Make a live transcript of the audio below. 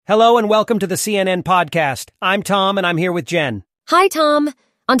Hello and welcome to the CNN podcast. I'm Tom and I'm here with Jen. Hi, Tom.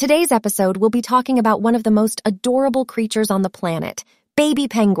 On today's episode, we'll be talking about one of the most adorable creatures on the planet, baby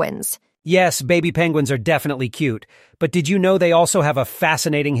penguins. Yes, baby penguins are definitely cute, but did you know they also have a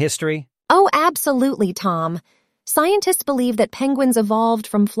fascinating history? Oh, absolutely, Tom. Scientists believe that penguins evolved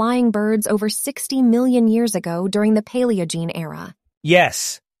from flying birds over 60 million years ago during the Paleogene era.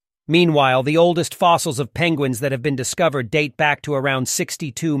 Yes. Meanwhile, the oldest fossils of penguins that have been discovered date back to around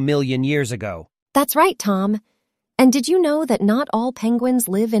 62 million years ago. That's right, Tom. And did you know that not all penguins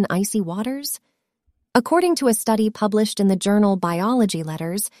live in icy waters? According to a study published in the journal Biology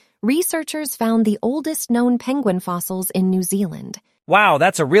Letters, researchers found the oldest known penguin fossils in New Zealand. Wow,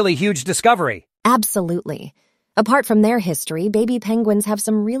 that's a really huge discovery. Absolutely. Apart from their history, baby penguins have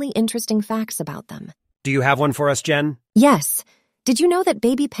some really interesting facts about them. Do you have one for us, Jen? Yes. Did you know that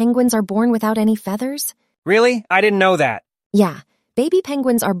baby penguins are born without any feathers? Really? I didn't know that. Yeah. Baby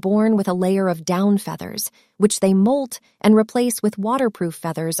penguins are born with a layer of down feathers, which they molt and replace with waterproof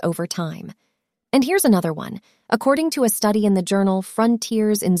feathers over time. And here's another one. According to a study in the journal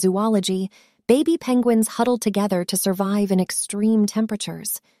Frontiers in Zoology, baby penguins huddle together to survive in extreme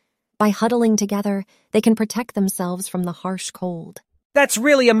temperatures. By huddling together, they can protect themselves from the harsh cold. That's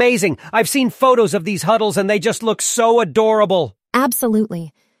really amazing. I've seen photos of these huddles and they just look so adorable.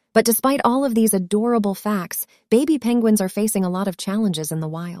 Absolutely. But despite all of these adorable facts, baby penguins are facing a lot of challenges in the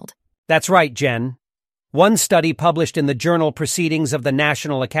wild. That's right, Jen. One study published in the journal Proceedings of the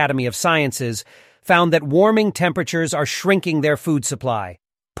National Academy of Sciences found that warming temperatures are shrinking their food supply,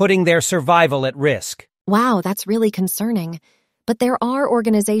 putting their survival at risk. Wow, that's really concerning. But there are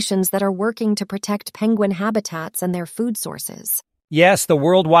organizations that are working to protect penguin habitats and their food sources. Yes, the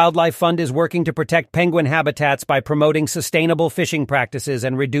World Wildlife Fund is working to protect penguin habitats by promoting sustainable fishing practices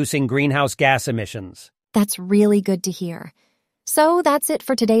and reducing greenhouse gas emissions. That's really good to hear. So that's it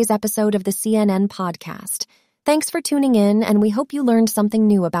for today's episode of the CNN podcast. Thanks for tuning in, and we hope you learned something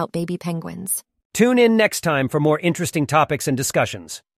new about baby penguins. Tune in next time for more interesting topics and discussions.